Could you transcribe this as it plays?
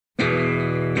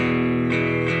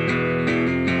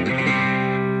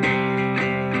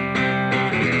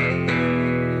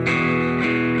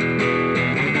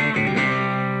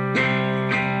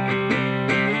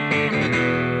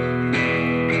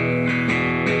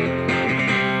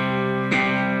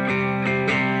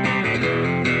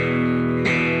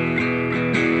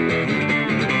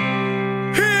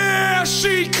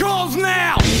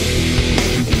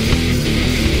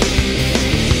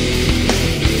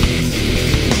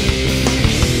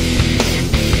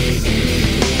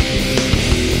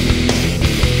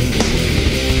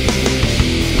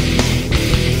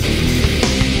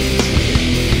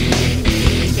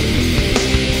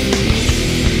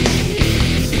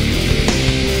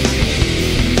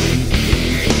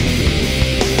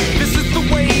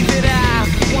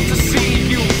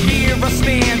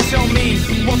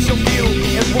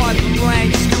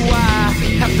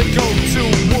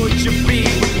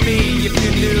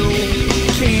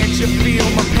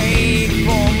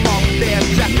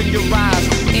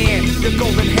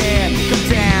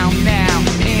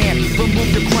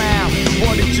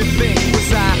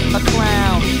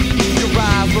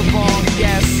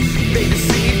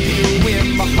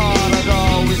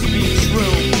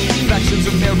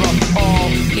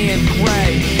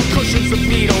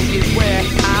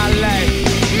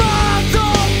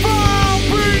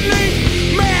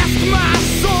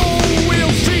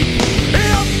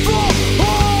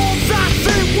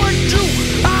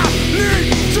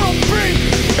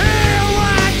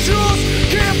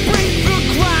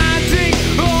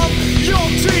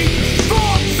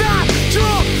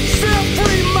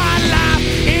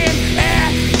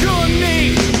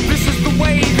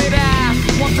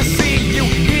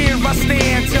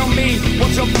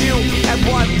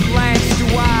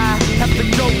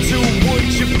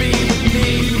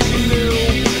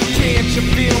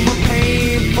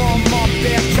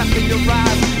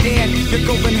Your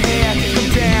golden hair, come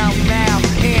down now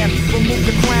and remove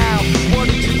the crown. What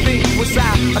did you think? Was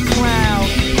I a clown?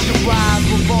 Your eyes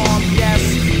were wrong, yes,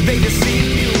 they deceive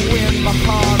you. In my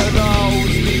heart it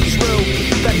always be true.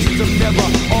 Legends are never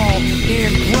all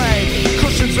in play.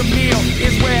 Cushions of meal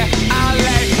is where I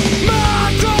lay.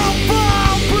 My dog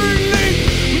fall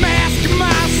beneath, mask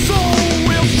my soul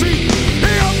will see.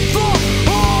 In the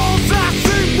halls I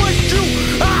see with you,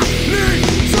 I need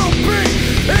to be.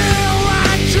 And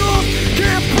I just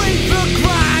can't beat the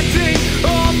grinding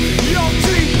of your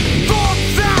teeth.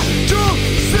 Thoughts I just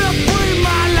simply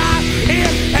my life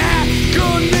in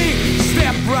agony.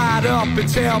 Step right up and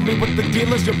tell me what the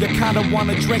deal is. You kinda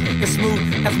wanna drink as smooth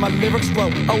as my lyrics flow.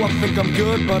 Oh, I think I'm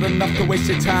good, but enough to waste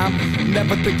your time.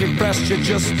 Never thinking fresh, you're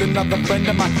just another friend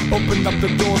of mine. Open up the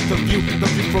doors to view the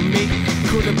view from me.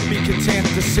 Couldn't be content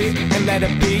to sit and let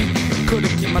it be.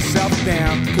 Couldn't keep myself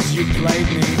down, cause you played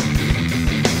me.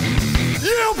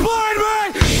 You played me!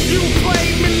 You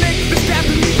played me, lick the stab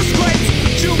beneath the scrapes.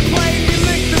 You played me,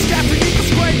 lick the stab beneath the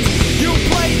scrapes. You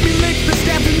played me, lick the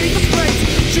stab beneath the scrapes.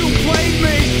 You played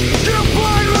me, you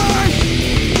played me!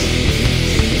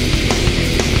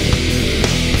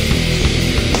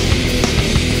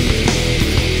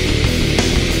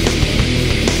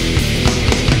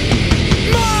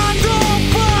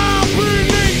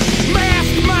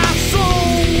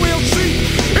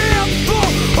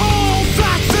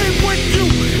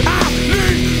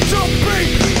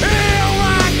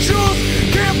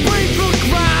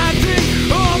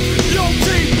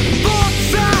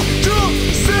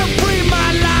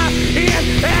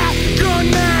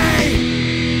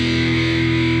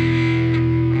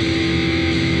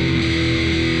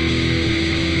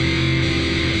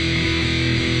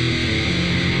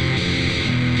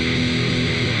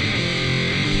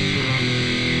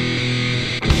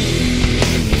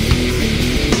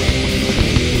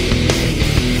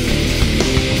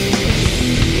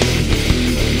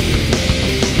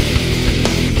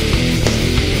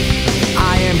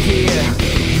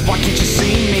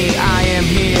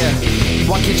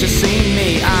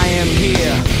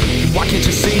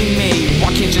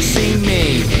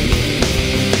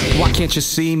 Can't you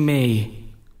see me?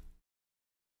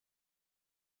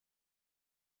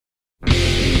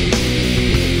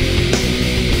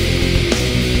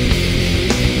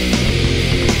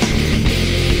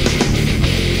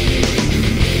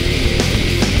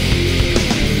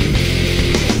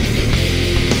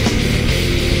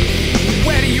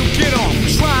 Where do you get on?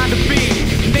 Trying to be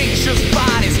nature's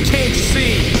finest, can't you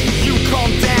see? You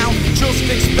calm down, just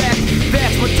expect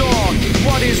that's my dog.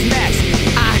 What is next?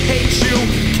 I hate you,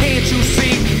 can't you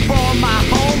see? For my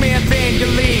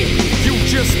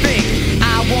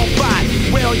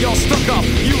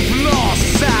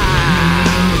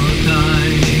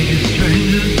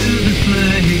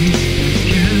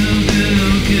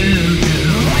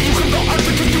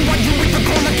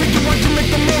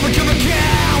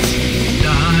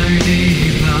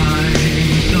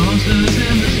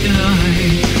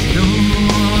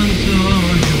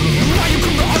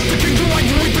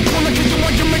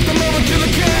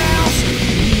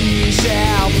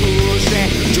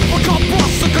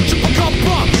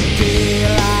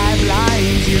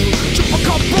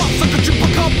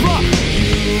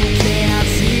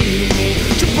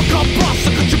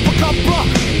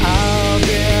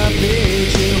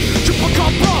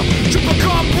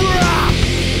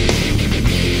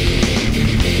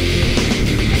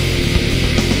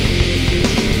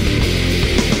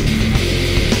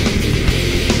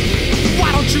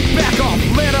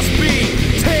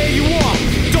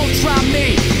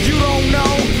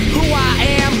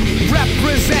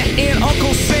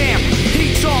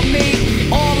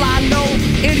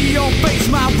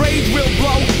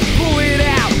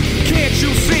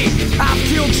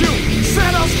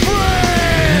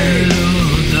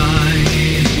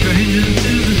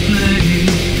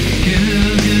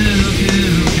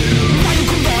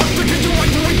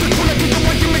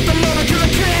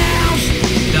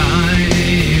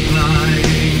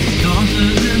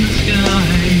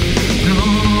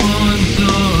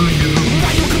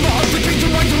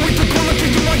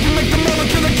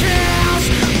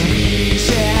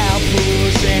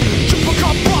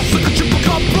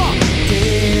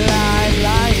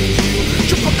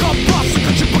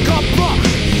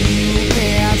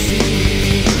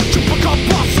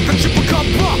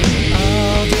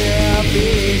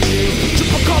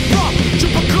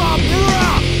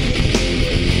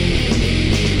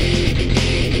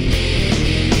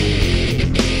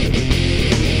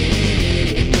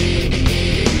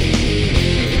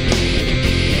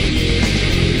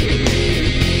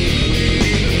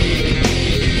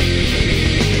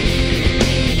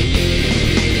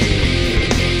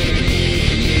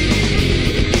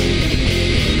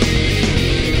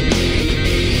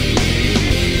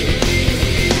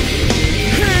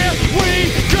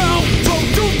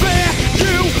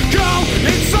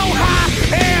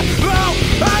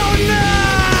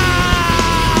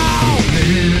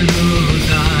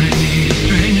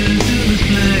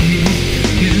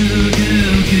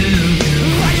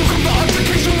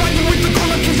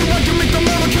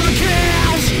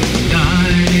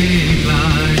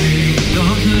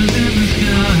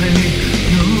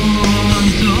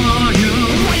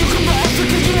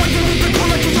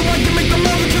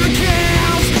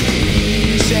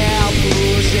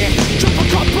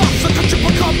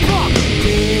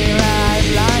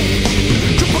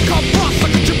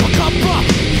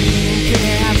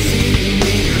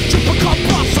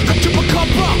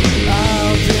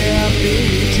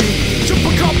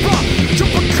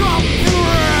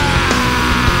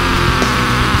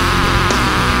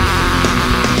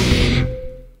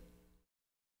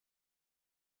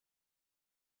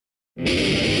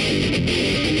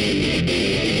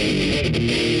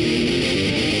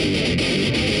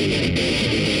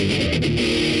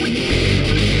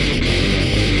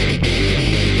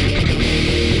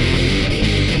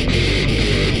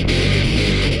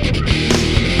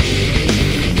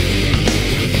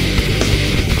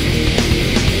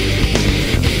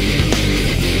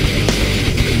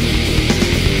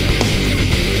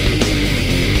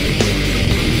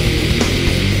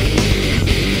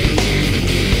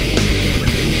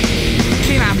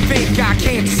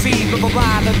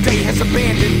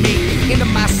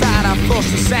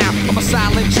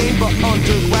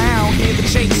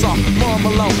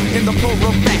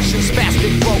perfection,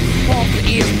 spastic flow. Off the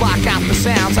ears, block out the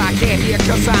sounds I can't hear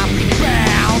cause I'm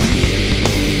bound.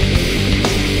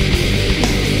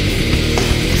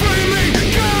 Dreaming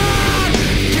God,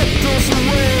 get those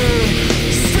away.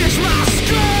 Stitch my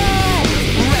skull,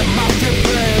 let my feet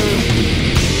play.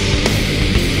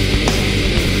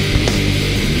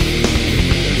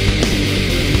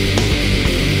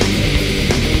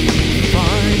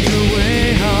 Find your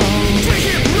way out. Take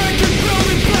it, break it, build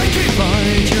it, break it.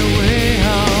 Find your way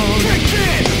out. Kick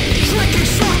it, trick it,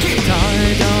 suck it.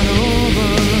 Die down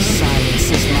over. Silence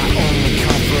is my only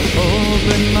comfort.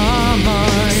 Open my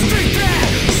mind. Stick that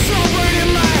somewhere in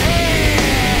my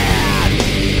head.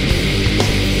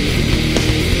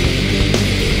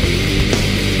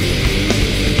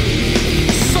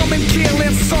 Some and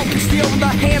killing, some can steal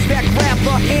the hands that grab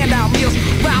the handout meals.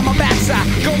 Round my backside,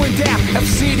 going down,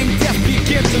 exceeding death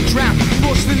begin to drown.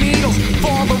 Push the needles,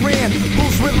 farther in.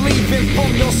 Who's relieving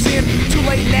from your sin? Too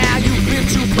late now, you've been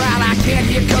too proud. I can't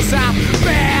hear cause I'm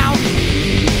bound.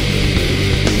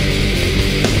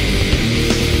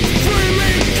 Free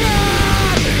me,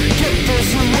 God, get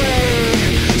this away.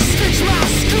 Stitch my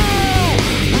skull,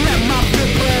 let my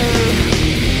feet play.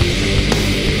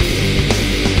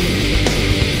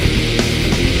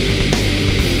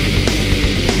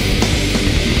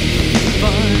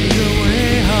 Find your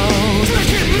way out.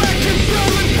 Take it, make it,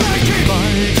 build it, break it.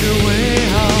 Find your way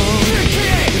out. Kick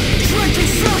it, drink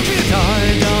it, suck it.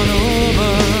 Die down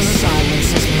over. Silence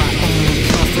is my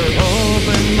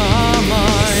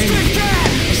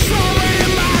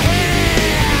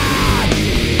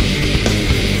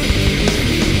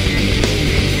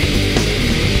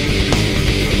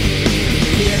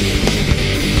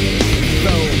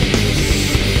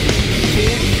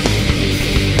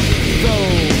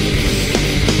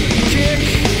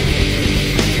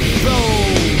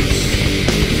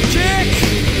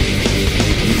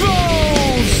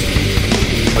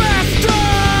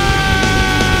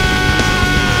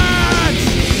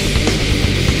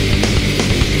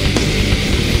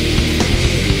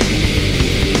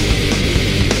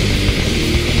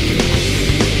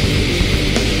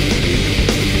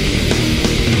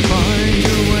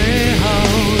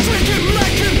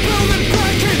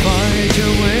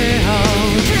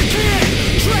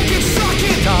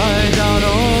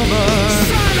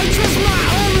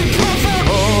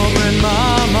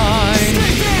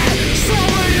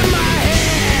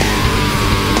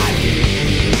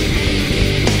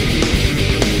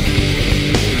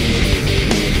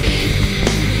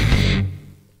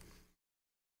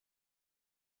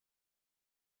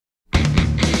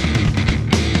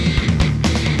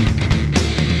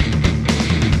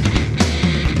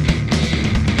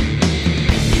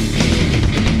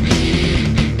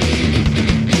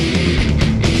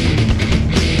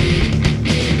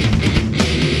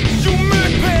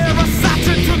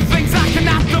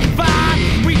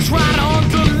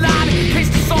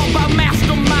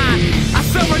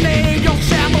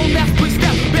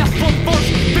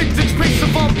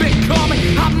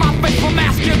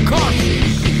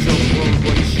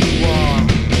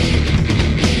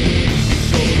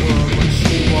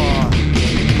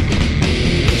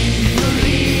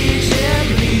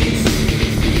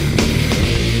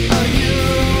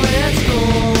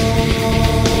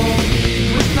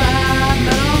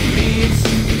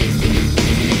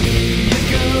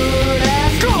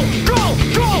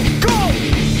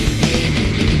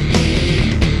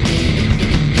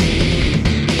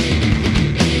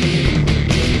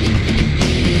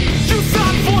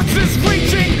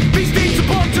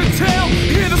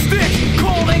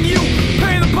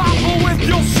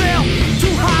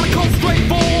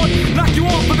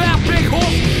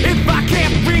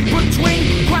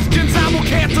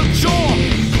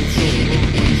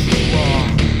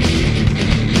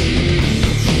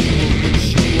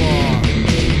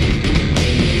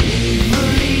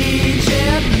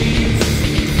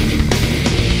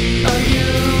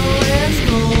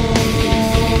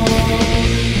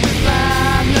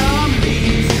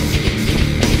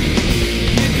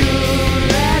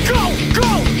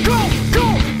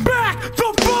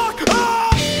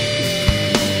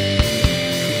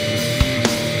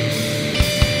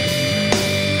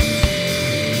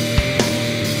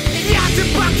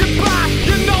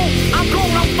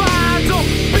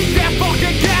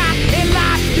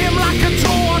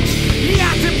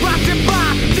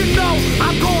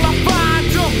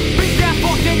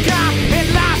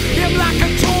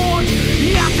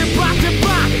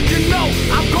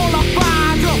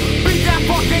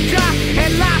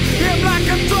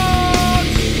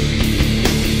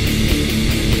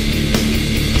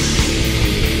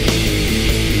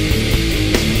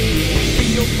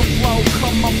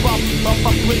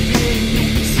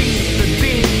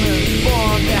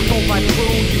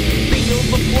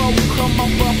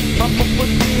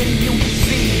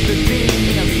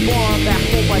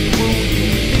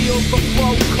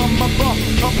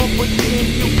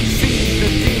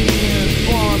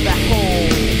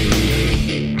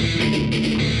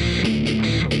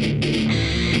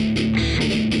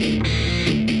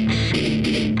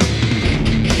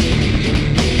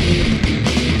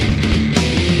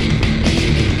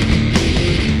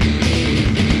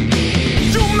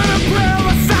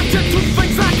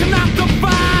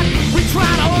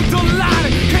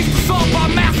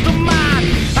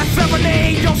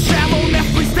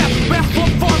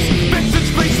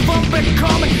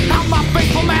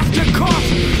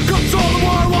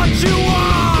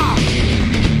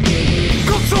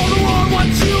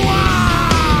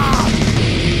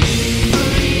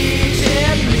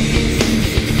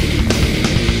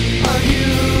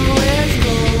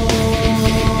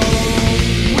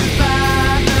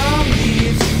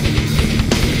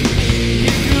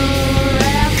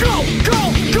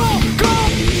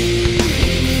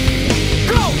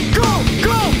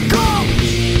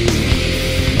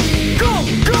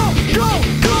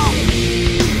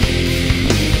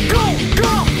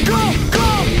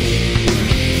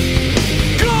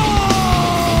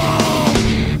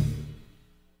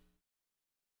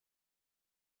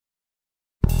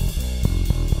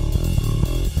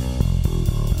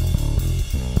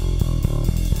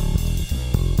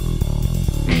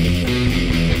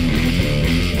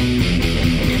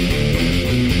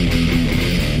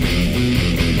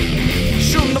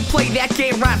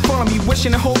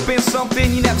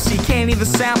something you never see. Can't even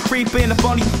sound creeping. The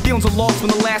funny feelings are lost when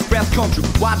the last breath comes true.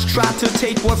 Watch, try to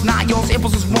take what's not yours.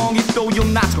 Impulse is wrong, you throw your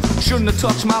not to. Shouldn't have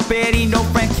touched my baddie. No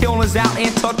friend killing is out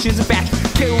and touching a batch.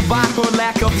 Killed by her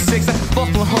lack of a six.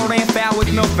 Fucked with her and foul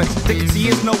with no friends. Vacancy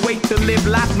is no way to live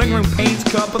life. Lingering pain's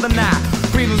cup of the night.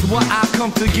 Freedom's what I've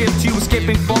come to give to you.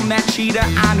 Escaping from that cheetah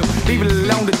I knew. Leave it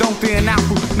alone, that don't fear an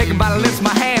outfit. Making by the lips of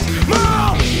my hands.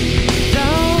 Move!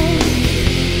 Down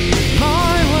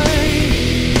my way,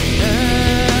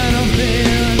 and I'm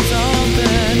feeling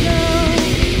something new.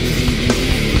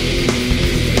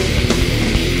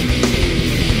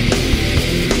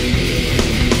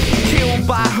 Killed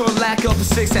by her lack of a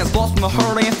six sense. Lost from the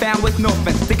hurt and found with no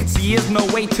fence. Vacancy is no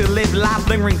way to live life.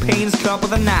 Lingering pain is cup of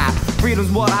the night.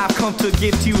 Freedom's what I've come to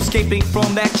give to you. Escaping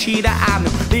from that cheetah I knew.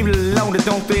 Leave it alone, that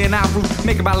don't fear an outfit.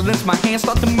 Making by the lips, my hands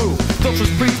start to move. Culture's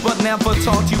preached but never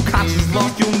taught you. Conscience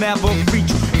lost, you'll never reach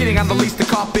you. Hitting on the least, the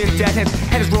carpet, dead hands.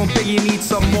 Head is growing big, you need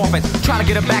some more of it. Try to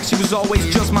get her back, she was always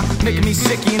just mine. Making me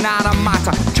sick, and out of my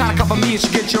time. Try to cover me and she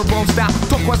get your own style.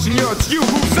 Don't question you, it's you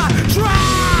who's on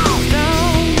trial.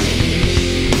 Down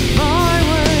my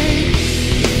way,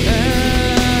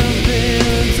 and I'm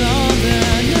feeling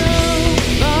something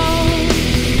new. Down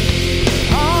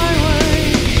highway,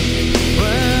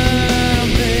 where I'm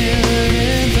feeling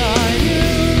inside you.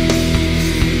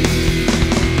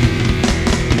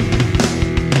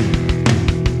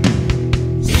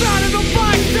 Started the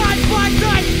fight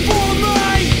for me.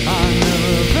 I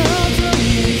never felt so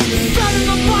easy. Started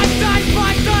the fight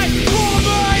for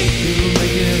me. You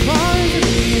make it hard to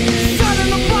be. Started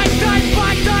the fight for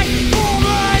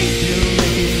me. You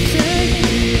make it sick.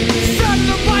 Started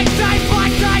the fight for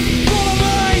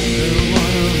me. You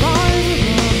wanna rise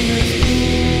above this.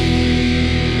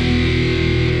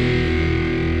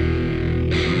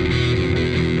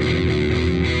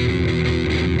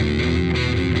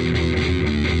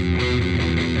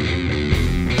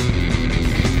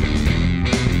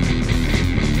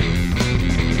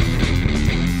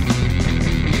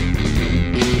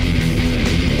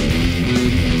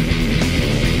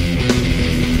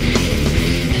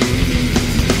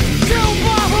 Killed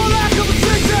by her lack of a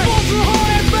six sense. Lost her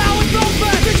heart and found with no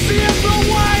fence. Dixie is the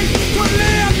way to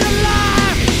live your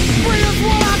life. Free is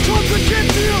what I come to give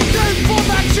to you. Came from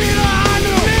that cheetah I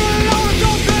knew. Leave it alone and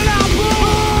don't get out.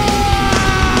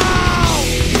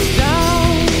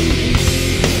 Down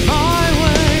my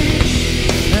way,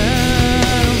 and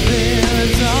I'm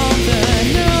feeling something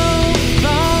new.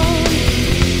 Down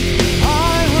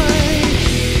highway,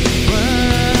 where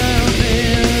I'm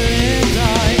feeling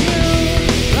inside you.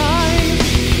 Light,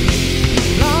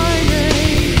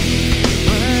 lightning,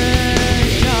 when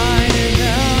shining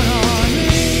down on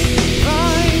me.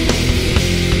 Light,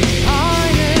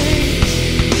 hiding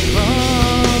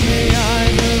from the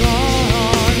eyes of all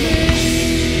on me.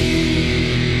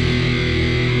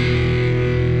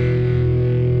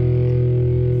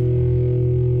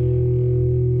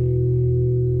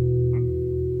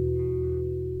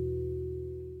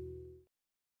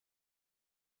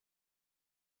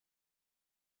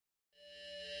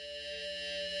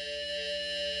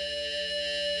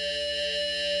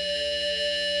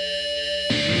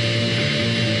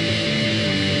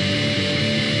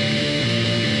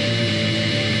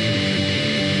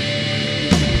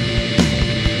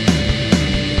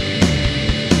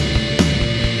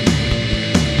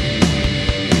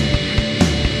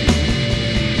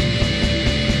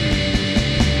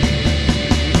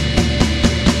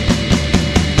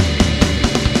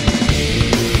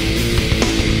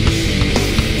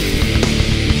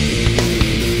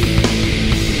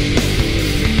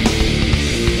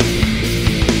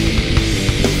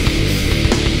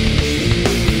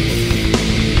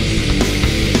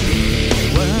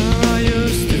 Where I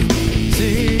used to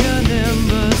see a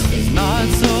nimbus, there's not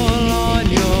soul on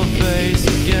your face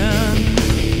again.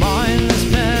 Mindless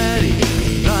petty,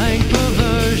 like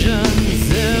perversions,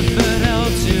 if it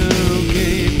helps you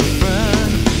keep a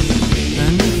friend.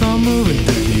 And if I'm moving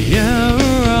through the air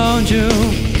around you,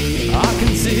 I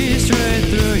can see straight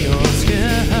through your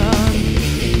skin.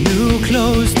 New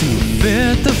clothes to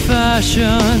fit the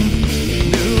fashion,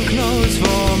 new clothes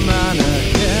for mannequin.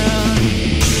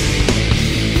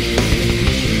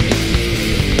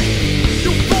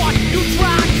 You thought you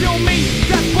tried to kill me.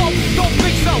 Deathblow, don't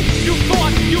think so. You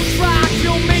thought you tried to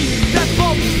kill me.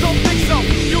 Deathblow, don't think so.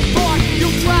 You thought you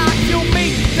tried to kill me.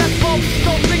 Deathblow,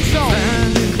 don't think so.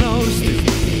 Standing close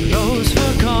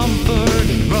for comfort,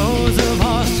 rows of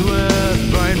us with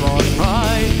brainwashed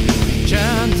pride,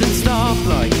 chanting stuff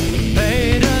like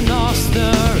paid and auster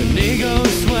and ego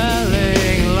sweat.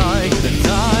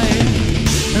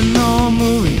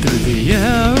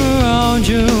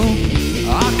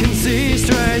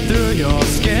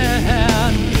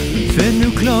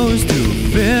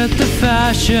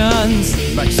 emotions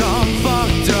like some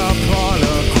fucked up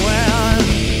harlequin.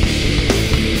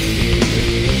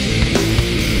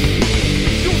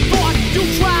 You thought you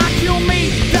tried to kill me,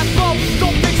 Deathblow,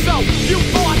 don't think so. You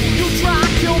thought you tried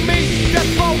to kill me,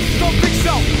 Deathblow, don't think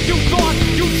so. You thought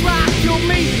you tried to kill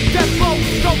me, Deathblow,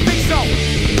 don't think so.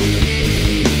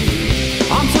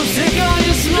 I'm so sick of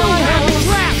your You had me smiles.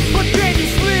 trapped, but then you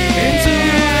slid. Into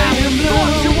red and blue.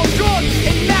 Thought you were good,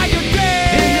 and now you're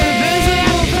dead.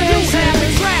 Indivisible You faces. had me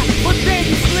trapped, but then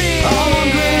you slid. All on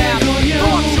critical you.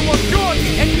 Thought you were good,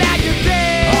 and now you're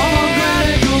dead. All on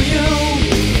critical you.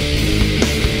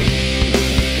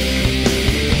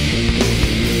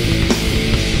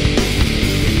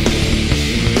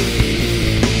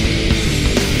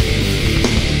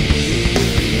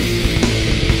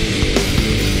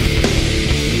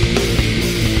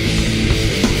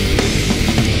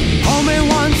 Hold me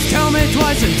once, tell me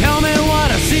twice, and tell me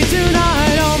what I see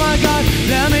tonight. Oh my God,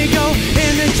 let me go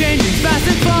in the changing fast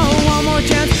and slow. One more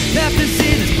chance left to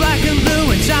see this black and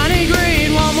blue and shiny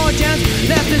green. One more chance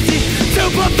left to see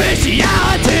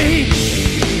superficiality.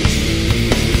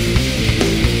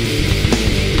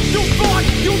 You thought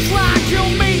you tried to kill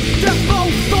me, Deathblow,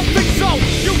 don't think so.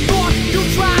 You thought you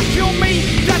tried to kill me,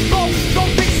 Deathblow,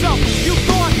 don't think so. You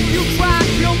thought you tried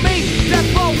to kill me,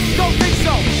 Deathblow, don't think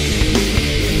so.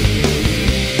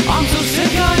 I'm so sick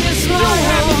of your You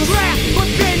had me smiles. trapped, but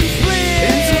then you slid.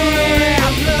 Into red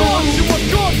and blue. Thought you were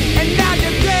good, and now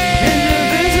you're dead.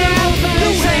 Indivisible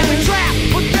You had me faces. trapped,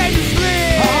 but then you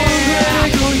slid. All on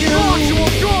critical you. Thought you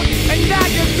were good, and now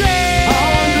you're dead.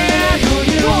 All on critical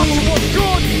you. Thought you were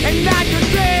good, and now you're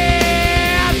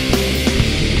dead.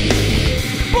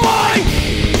 Boy!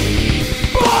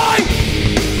 Boy!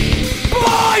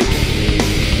 Boy!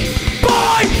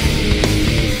 Boy!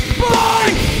 Boy!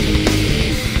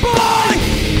 Boy!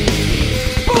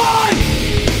 Boy!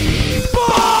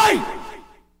 Boy!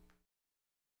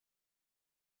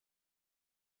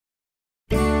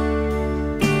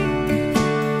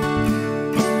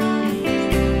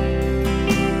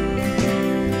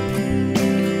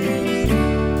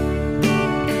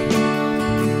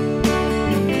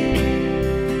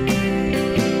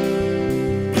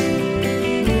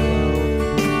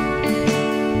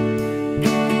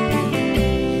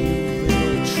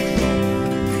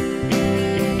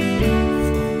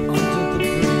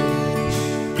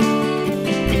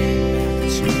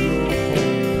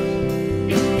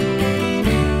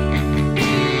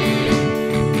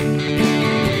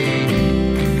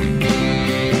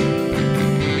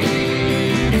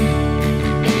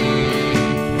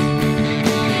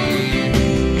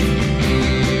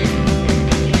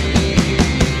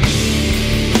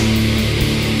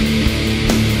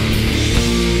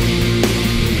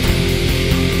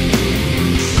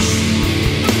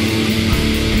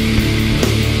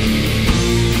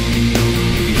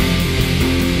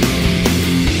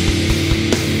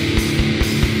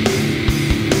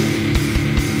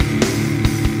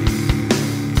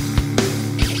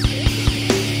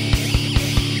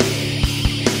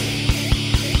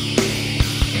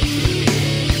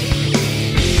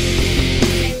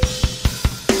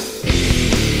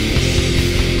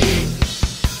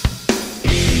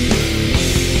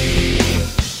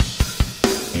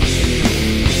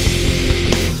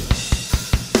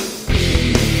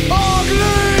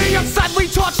 Ugly, outside we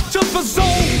touch just the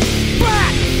zone.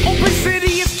 Back,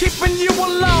 obesity is keeping you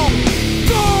alone.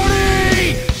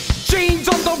 Dirty, chains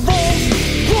on the rolls.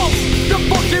 Gross, you're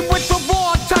fucking with the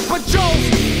wrong type of Joes.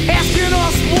 Asking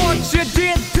us what you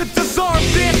did to deserve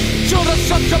this. Should've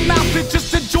shut your mouth and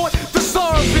just enjoy the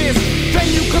service. Then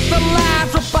you cut the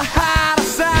lines up behind the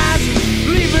sides.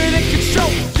 Leaving it could show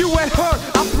you had hurt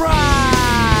our pride.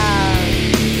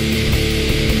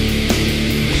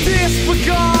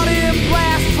 Disregarding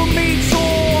blasphemy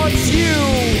towards you.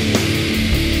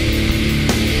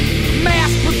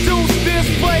 Mass-produced this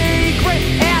flagrant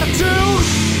attitude.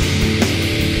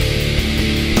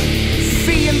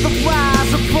 Seeing the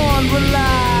rise of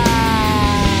unrealized.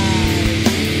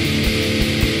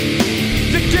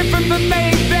 You're given the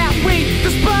name that we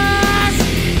despise.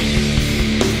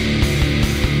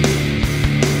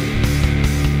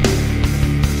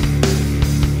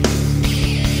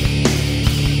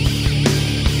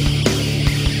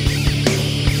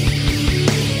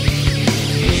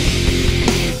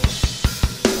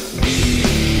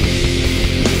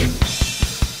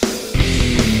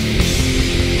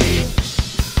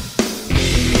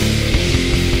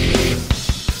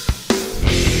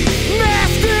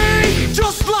 Nasty,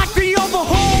 just like the other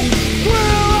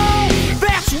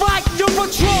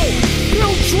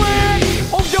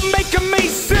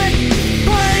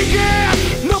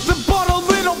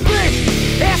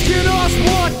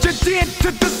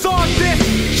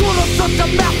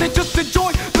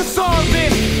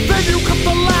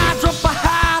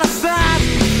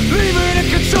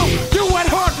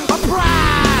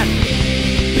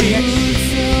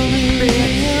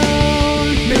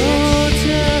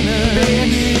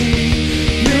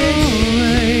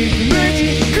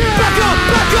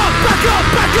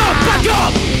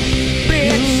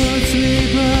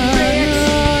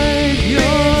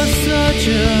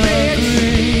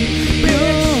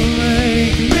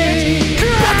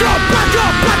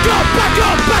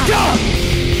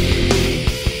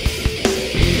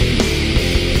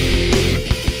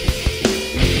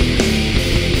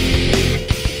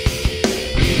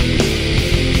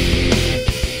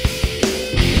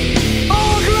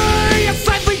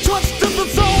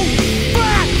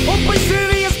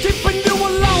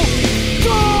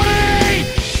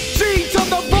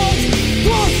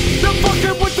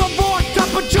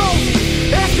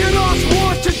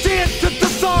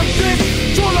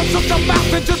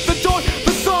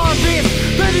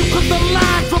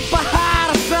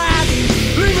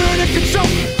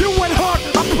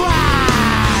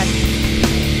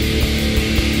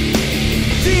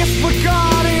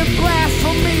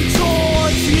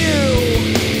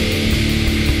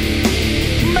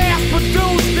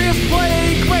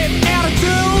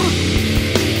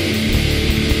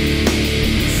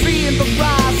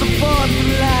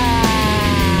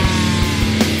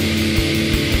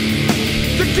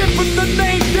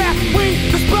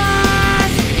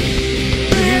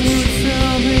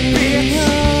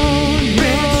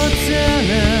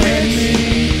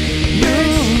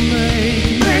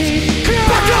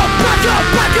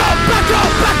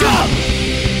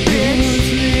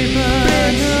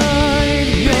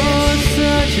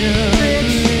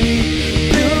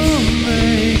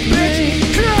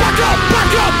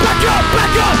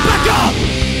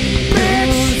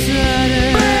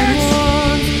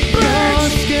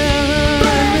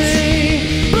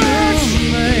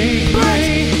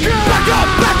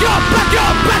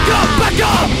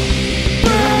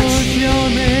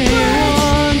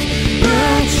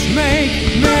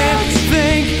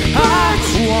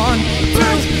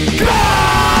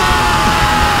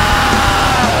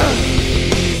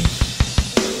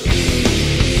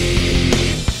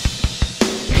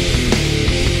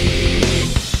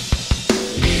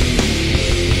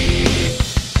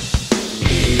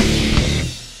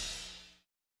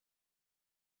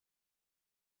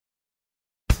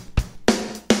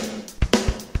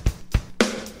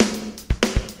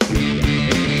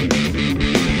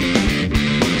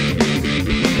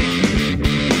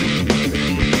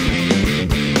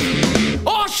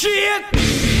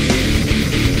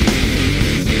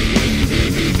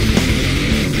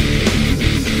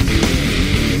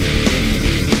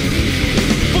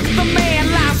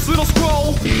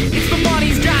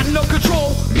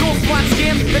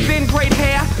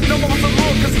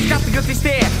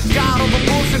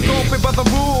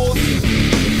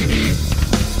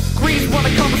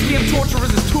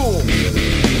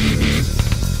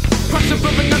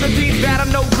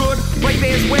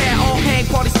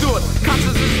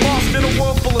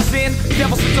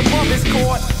Devil sits above his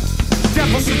court.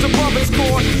 Devil sits above his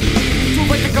court. Too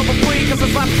late to cover free, cause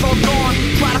his life is all gone.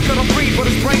 Try to cut him free, but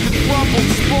his brains are crumbled.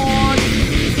 Spawn.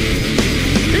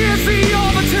 Is he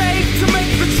all the take to make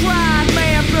the tried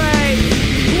man pay?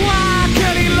 Why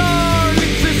can't he learn?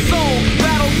 It's his soul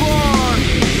battle born.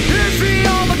 Is he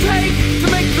all the take to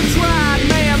make the tried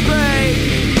man pay?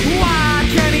 Why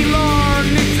can't he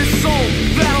learn? It's his soul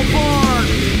battle born.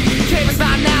 Cave is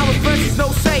not now, his verses no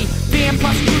say. Damn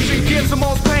prosecution gives him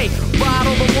all pay. Ride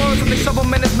all the words and they shove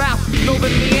them in his mouth. Know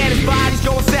that in the end his body's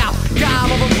going south.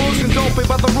 God, all the Muslims don't play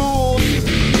by the rules.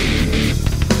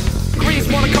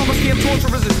 Greens wanna confiscate and torture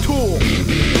as his tool.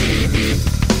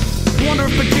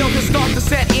 Wonder if the guilt has started to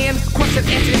set in. Question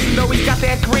answer is no, he's got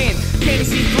that grin. Can't he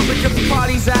see through the guilty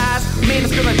party's eyes? Man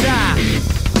is gonna die.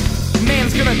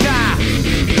 Man's gonna die.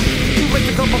 Too late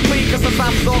to come complete cause his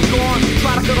life's all gone.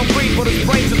 Try to cut him free but his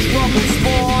brains are troubled.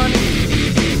 Spawn.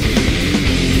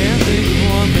 Can't think of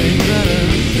one thing better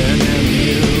than having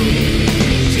you.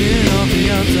 Skin off the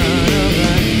outside of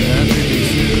that pretty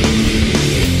suit.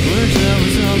 Wish there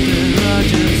was something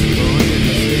righteous for you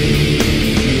to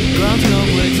see. Ground's no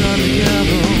place on the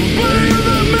gavel. Believe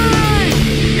in me!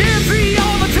 Is he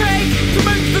all the take to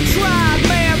make the tried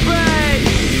man pay?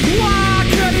 Why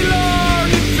can't he learn?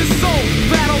 It's his soul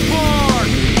battle born.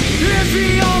 Is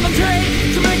he all the take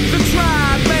to make the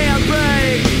tried man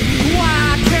pay?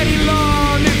 Why can't he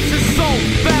learn? It's his soul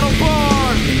battle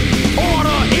born.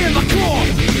 Order in the court.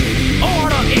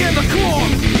 Order in the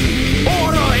court.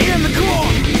 Order in the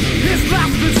court. His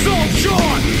life's been so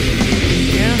short.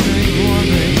 Can't think of one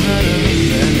thing better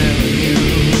than having you.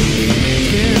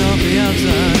 Skin off the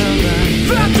outside of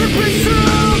that pretty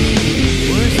suit.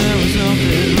 Wish there was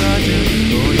something righteous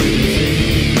for you to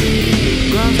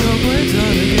see. Ground's no place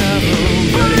on the gavel.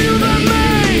 Believe in me!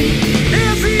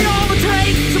 Is he all the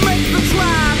take to make the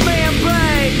tried man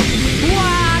pay?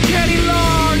 Why can't he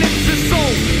learn? It's his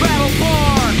soul battle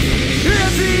born.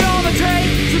 Is he all the take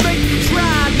to make the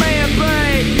tried man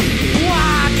pay?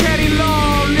 Why can't he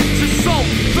learn? It's his soul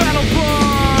battle born.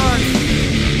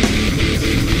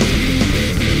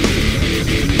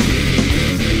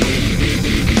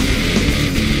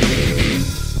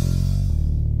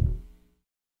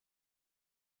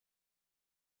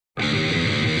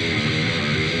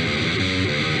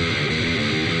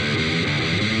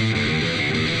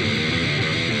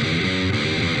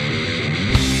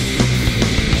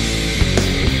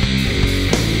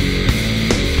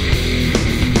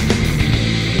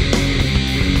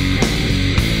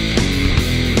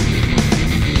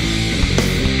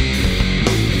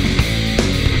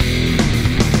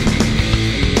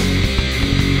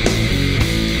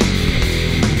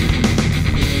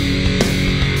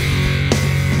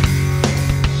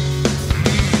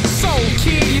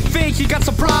 You got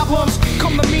some problems?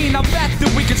 Come to me and I bet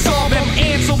that we can solve them.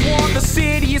 Answer one, the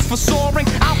city is for soaring.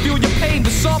 I'll feel your pain,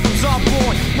 the suburbs are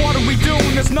born. What are we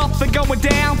doing? There's nothing going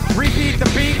down. Repeat the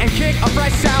beat and kick a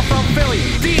fresh sound from Philly.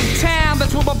 Deep town,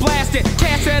 that's where we're blasted.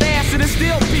 Cast that acid and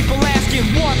still people asking,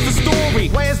 what's the story?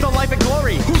 Where's the life and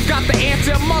glory? Who's got the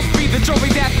answer? Must be the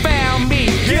jury that found me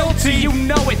guilty, you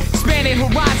know it. Spanning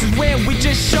horizons where we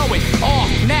just show it. Oh,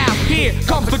 now here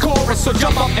comes the chorus. So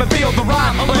jump up and feel the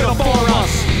rhyme a little for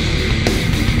us.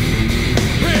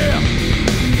 Yeah.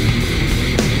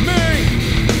 Me.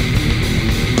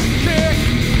 Kick.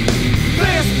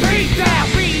 This beat down.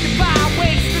 Redefine,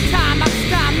 waste the time. Next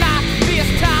time, not this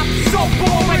time. So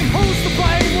boring. Who's to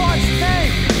blame? What's the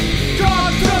name?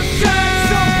 God to say.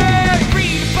 So boring.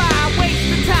 Redefine, waste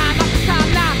the time. Next time,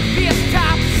 not this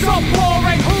time. So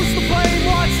boring. Who's to blame?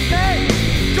 What's the name?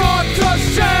 God to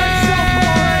say. So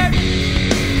boring.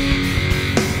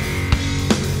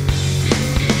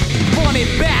 Run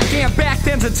it back and back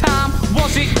then to time.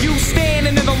 Was it you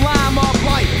standing in the line of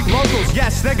light? Locals,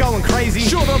 yes, they're going crazy.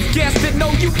 Should've guessed it,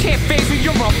 no, you can't face me,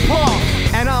 you're a bum.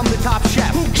 And I'm the top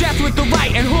chef who jets with the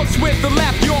right and hooks with the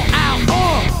left. You're out,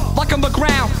 like on the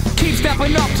ground. Keep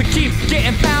stepping up to keep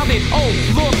getting pounded. Oh,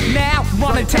 look now,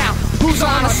 running town. Who's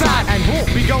on our side and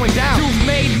who'll be going down? You've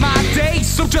made my day,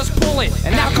 so just pull it.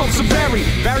 And now comes some very,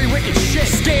 very wicked shit.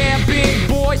 Scared big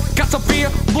boy, got some fear.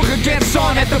 Look again,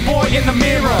 son, at the boy in the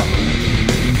mirror.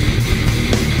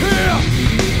 Here,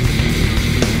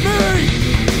 me,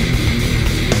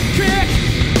 kick,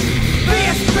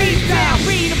 this beat down.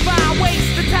 Redefine,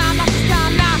 waste the time, not this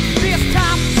time, not this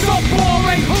time. So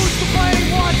boring, who's to blame?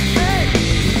 What's it?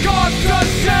 God to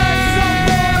say. So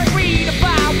boring,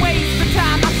 redefine, waste the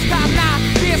time, not this time, not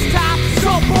this time.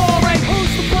 So boring, who's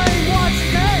to blame? What's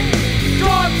it?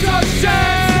 God to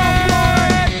say.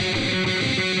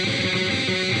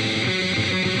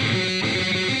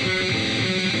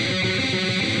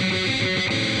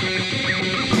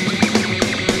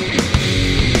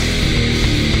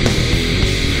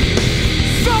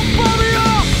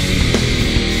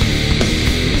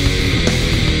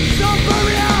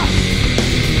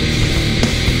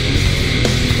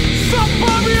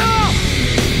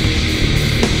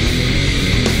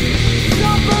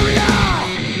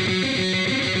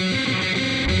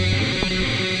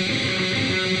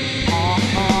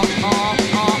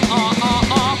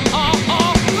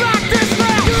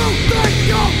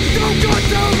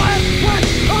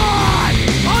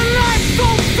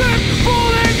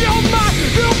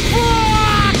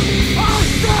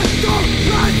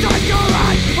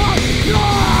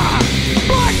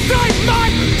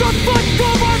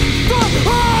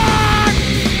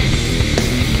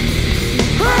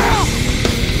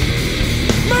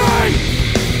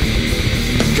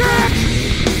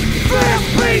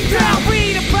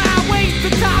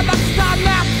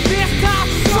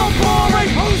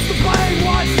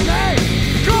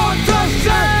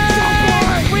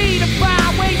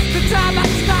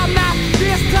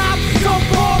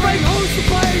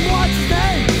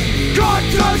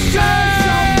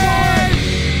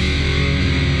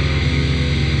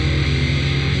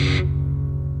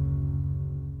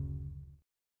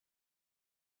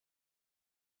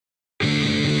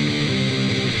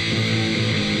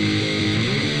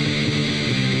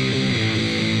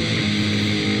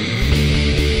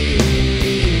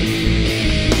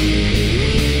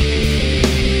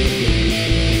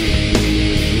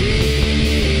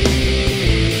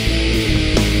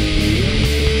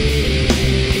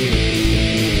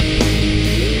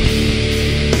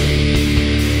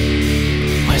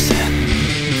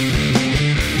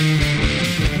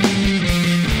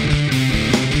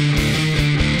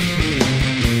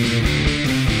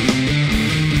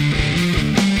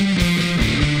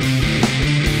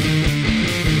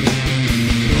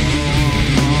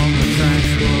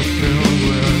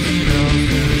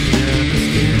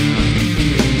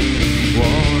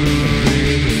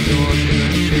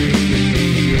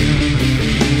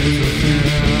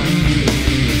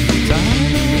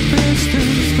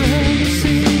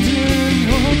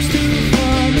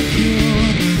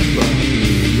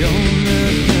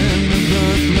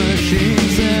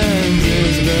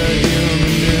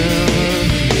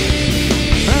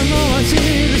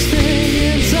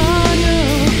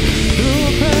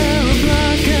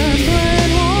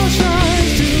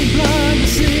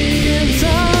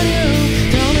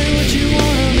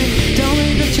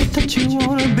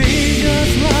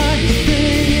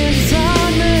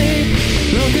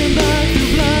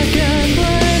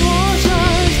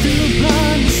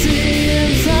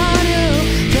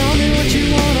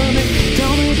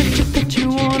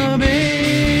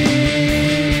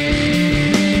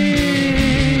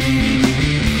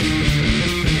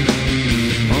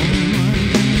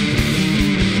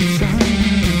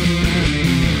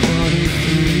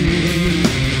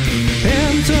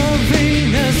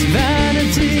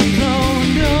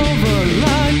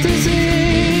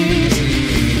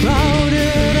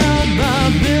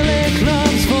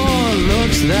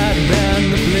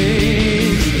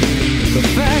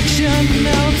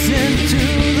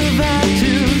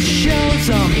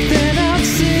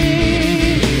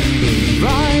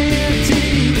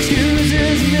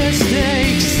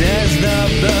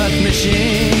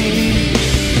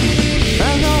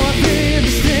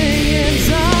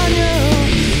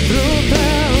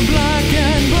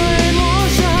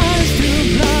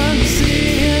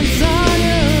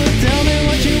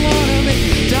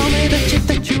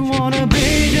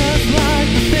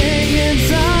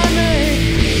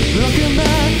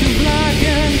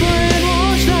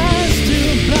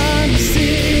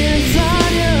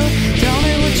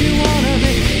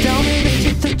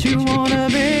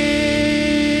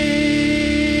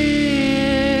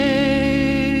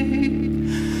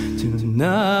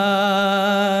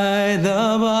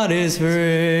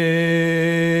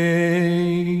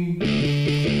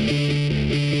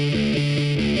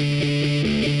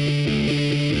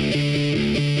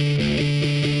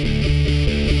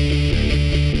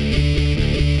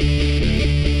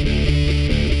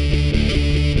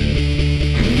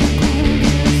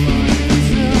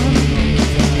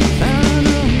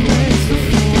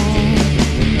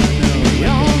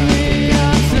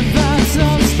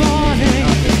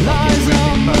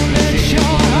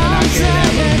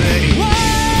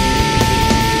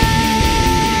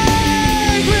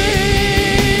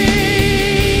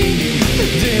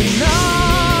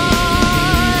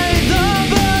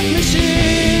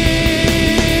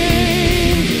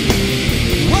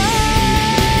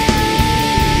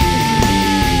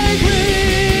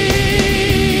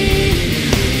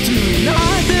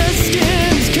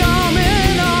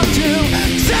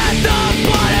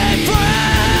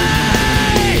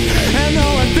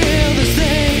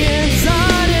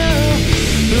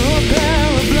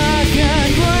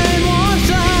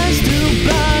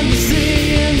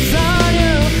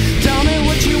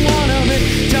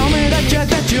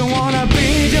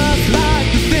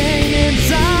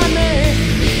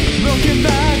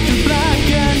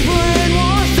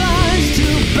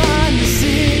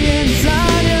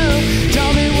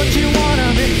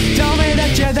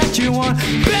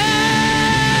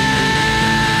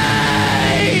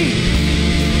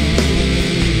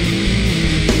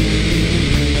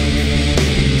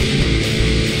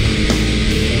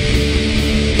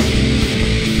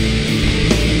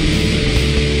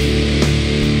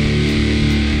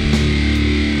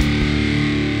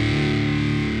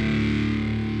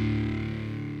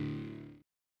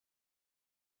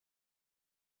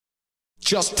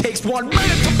 Just takes 1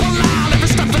 minute to pull out every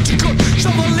step that you could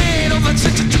shovel in, all the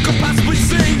shit that you could possibly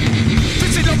see.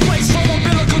 This is a place for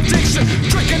umbilical diction,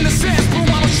 drinking the cesspool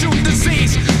while I'm shooting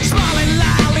disease. Smiling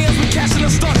loudly as we catch in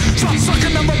a stunt, stop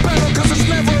sucking on the barrel cause it's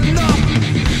never enough.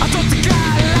 I thought the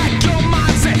guy like your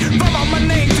mindset, rub out my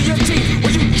name to your teeth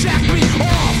when you jack me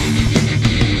off.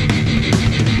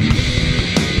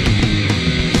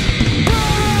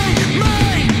 Bring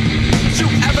me, you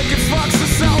arrogant fucks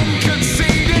are so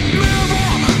conceited.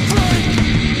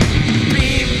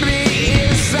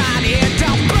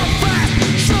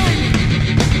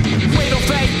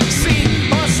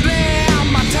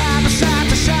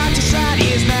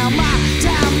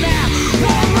 Time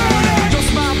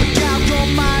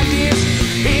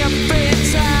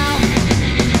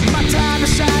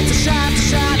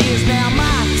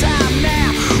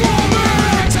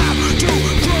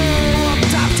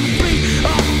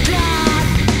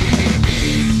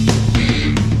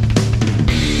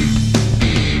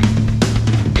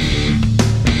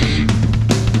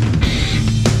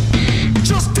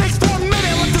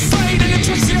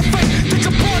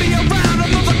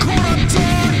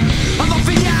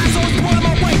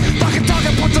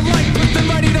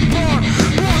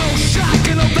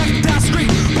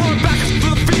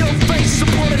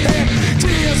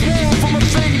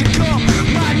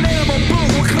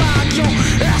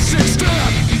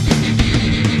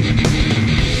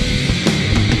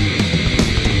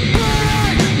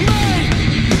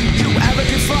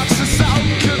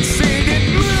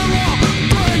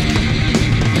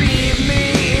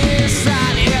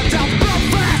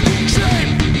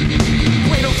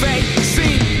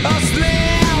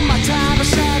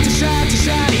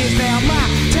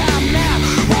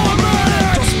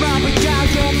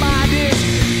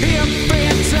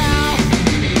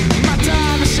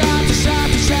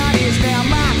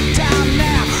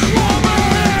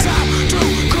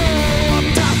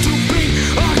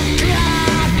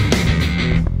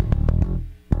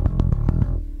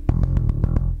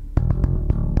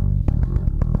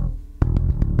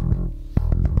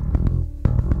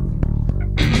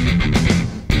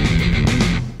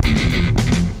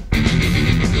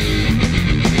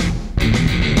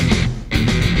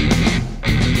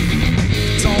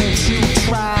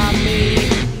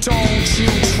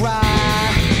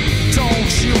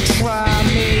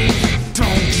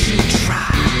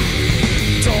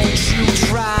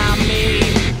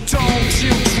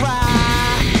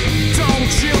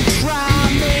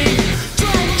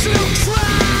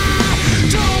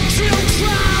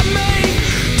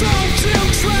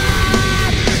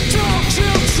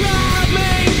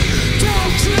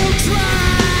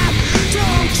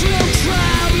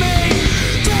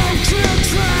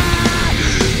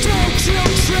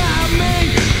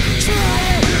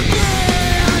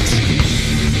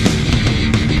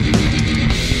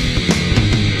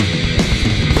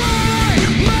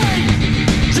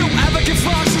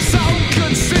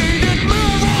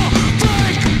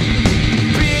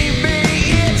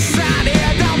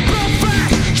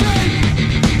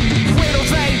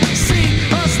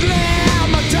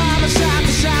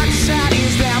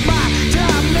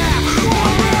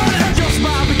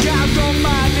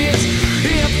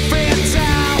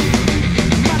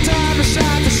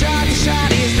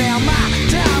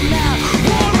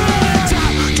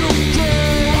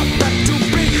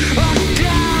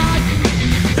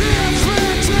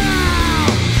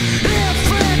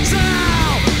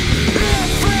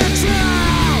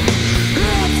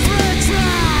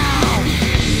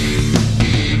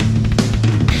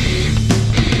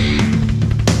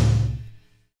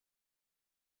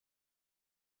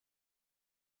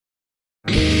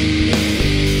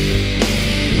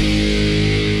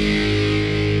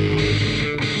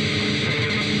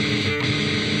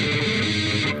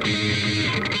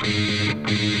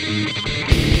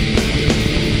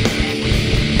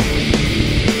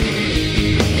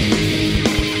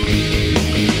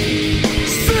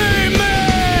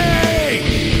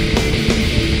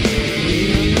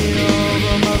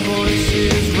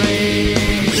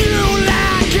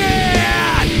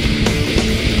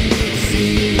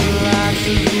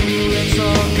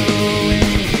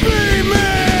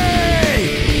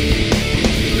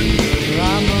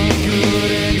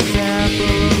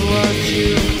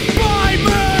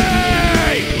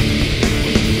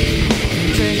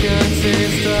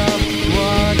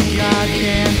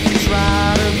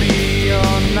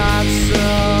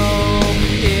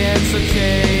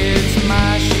okay, it's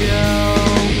my show.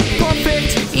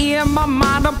 Perfect in my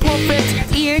mind, I'm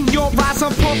perfect. In your eyes,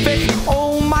 I'm perfect.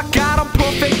 Oh my God, I'm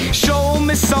perfect. Show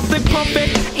me something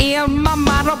perfect. In my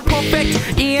mind, I'm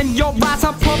perfect. In your eyes,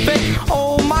 I'm perfect.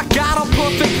 Oh my God, I'm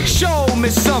perfect. Show me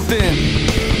something.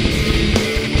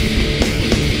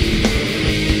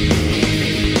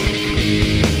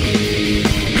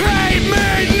 Hate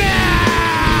me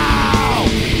now.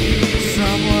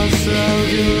 Someone so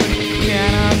good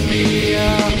cannot be a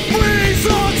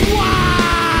Reasons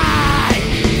why.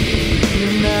 You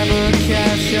never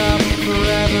catch up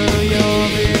forever, you'll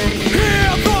be.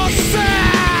 Hear the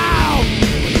sound.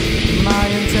 My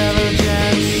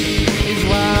intelligence is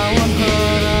well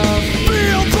unheard of.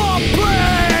 Feel the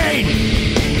pain.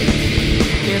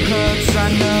 It hurts, I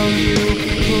know you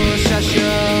push, I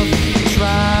shove.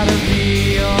 Try to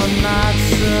be or not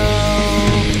so.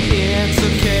 It's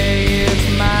okay, it's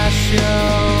my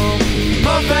show.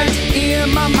 Perfect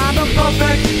in my mind, I'm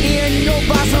perfect. In your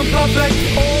eyes, I'm perfect.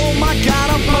 Oh my God,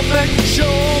 I'm perfect.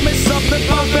 Show me something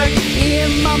perfect.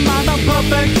 In my mind, I'm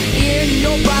perfect. In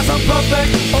your eyes, I'm perfect.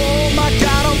 Oh my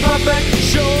God, I'm perfect.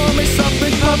 Show me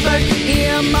something perfect.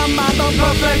 In my mind, I'm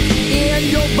perfect. In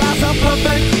your eyes, I'm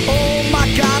perfect. Oh my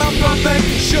God, I'm perfect.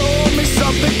 Show me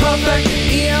something perfect.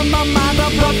 In my mind,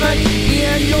 I'm perfect.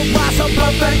 In your eyes, I'm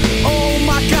perfect. Oh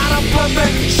my God, I'm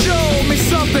perfect. Show me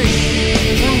something.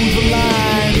 Through the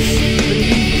lines,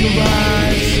 beneath your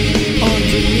eyes,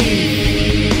 underneath,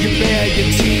 you bare your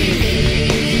teeth.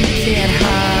 You can't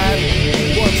hide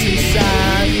what's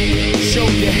inside. Show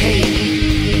your hate.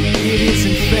 It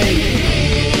isn't fake.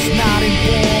 It's not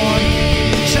inborn.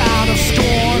 Child of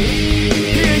scorn.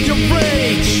 Hear your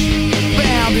rage.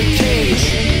 Bound in cage.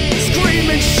 Scream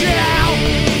and shout.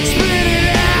 Spit it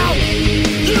out.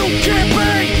 You can't be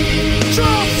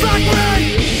just like me.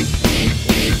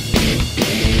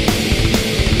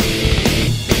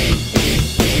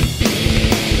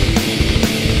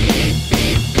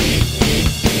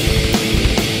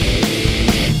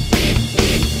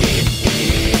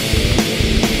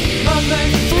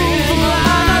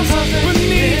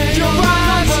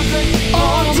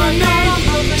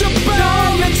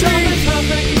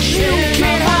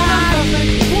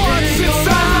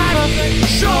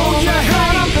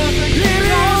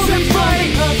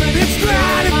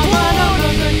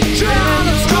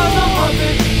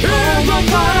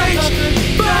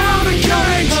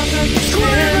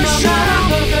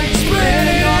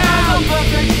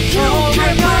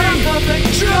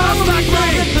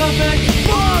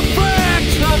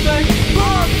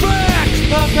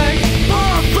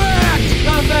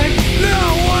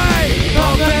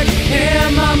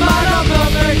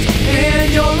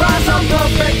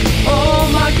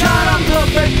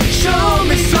 Show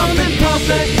me something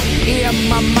perfect. In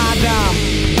my mind, I'm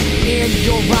in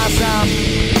your eyes, I'm.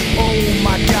 Oh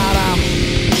my God, I'm.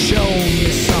 Show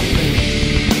me something.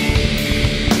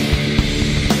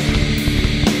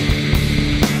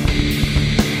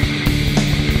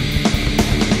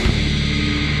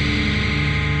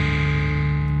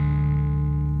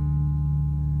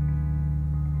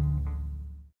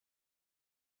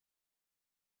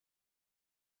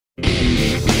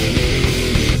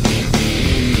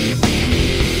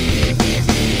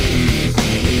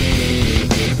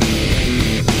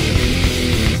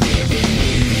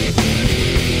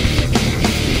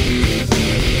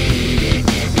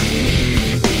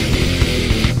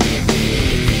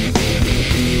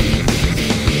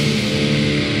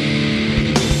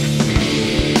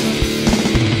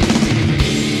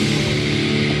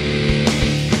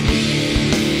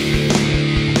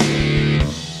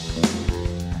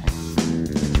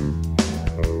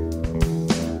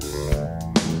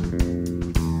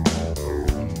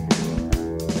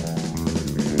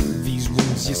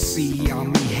 You see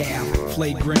on me have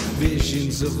flagrant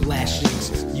visions of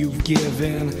lashings you've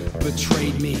given,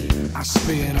 betrayed me. I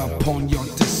spit upon your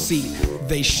deceit.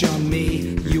 They shun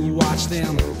me, you watch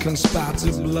them conspire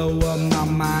to blow up my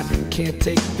mind. Can't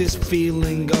take this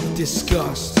feeling of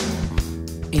disgust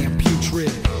and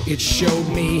putrid. It showed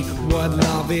me what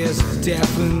love is.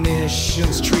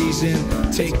 Definitions, treason.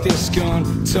 Take this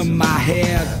gun to my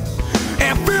head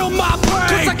and feel my pain.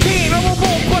 'Cause I can't or I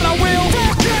won't, but I will.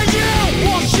 Fucking you!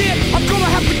 Well shit, I'm gonna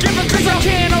have to give it. 'Cause I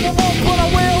can't or I won't, but I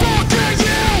will. Fucking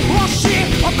you! Well shit,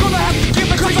 I'm gonna have to give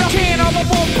it. 'Cause I can't or I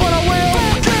won't, but I will.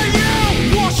 Fucking you!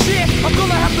 Well shit, I'm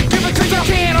gonna have to give it. 'Cause I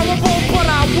can't or I won't, but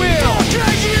I will.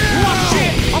 Fucking you! Well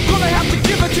shit, I'm gonna have to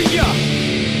give it to ya.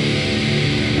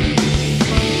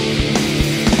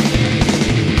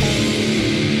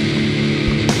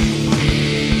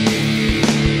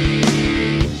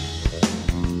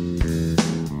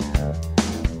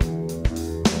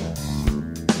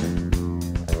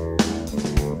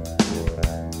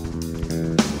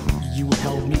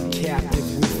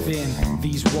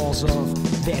 These walls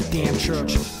of that damn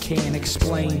church can't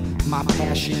explain my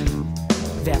passion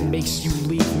that makes you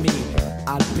leave me.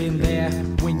 I've been there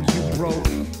when you broke,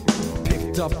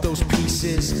 picked up those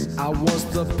pieces. I was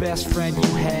the best friend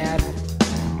you had.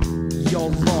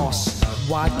 You're lost.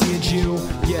 Why did you?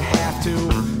 You have to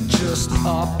just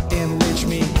up and lynch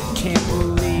me. Can't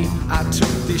believe I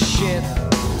took this shit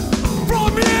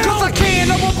from you. Cause I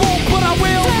can't, I won't, but I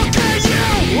will. Fuck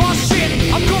you. Oh shit,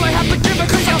 I'm gonna have to give it.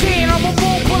 Cause I can't, I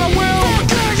won't, but I will.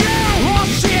 Fuck you. Oh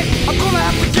shit, I'm gonna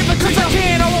have to give it. Cause I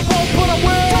can't, I won't, but I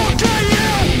will. Fuck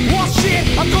you. Oh shit,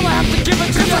 I'm gonna have to give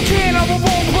it. Cause I can't, I won't,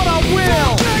 but I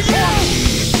will. Fuck you.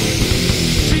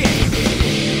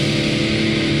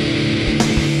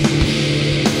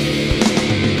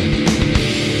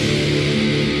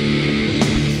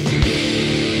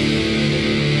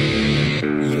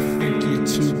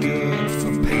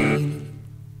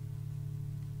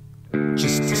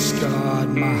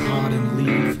 My heart and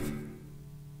leave.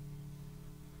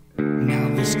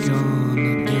 Now this gun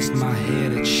against my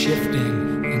head, it's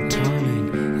shifting and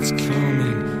turning, it's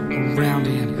coming around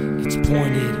and it's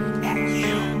pointed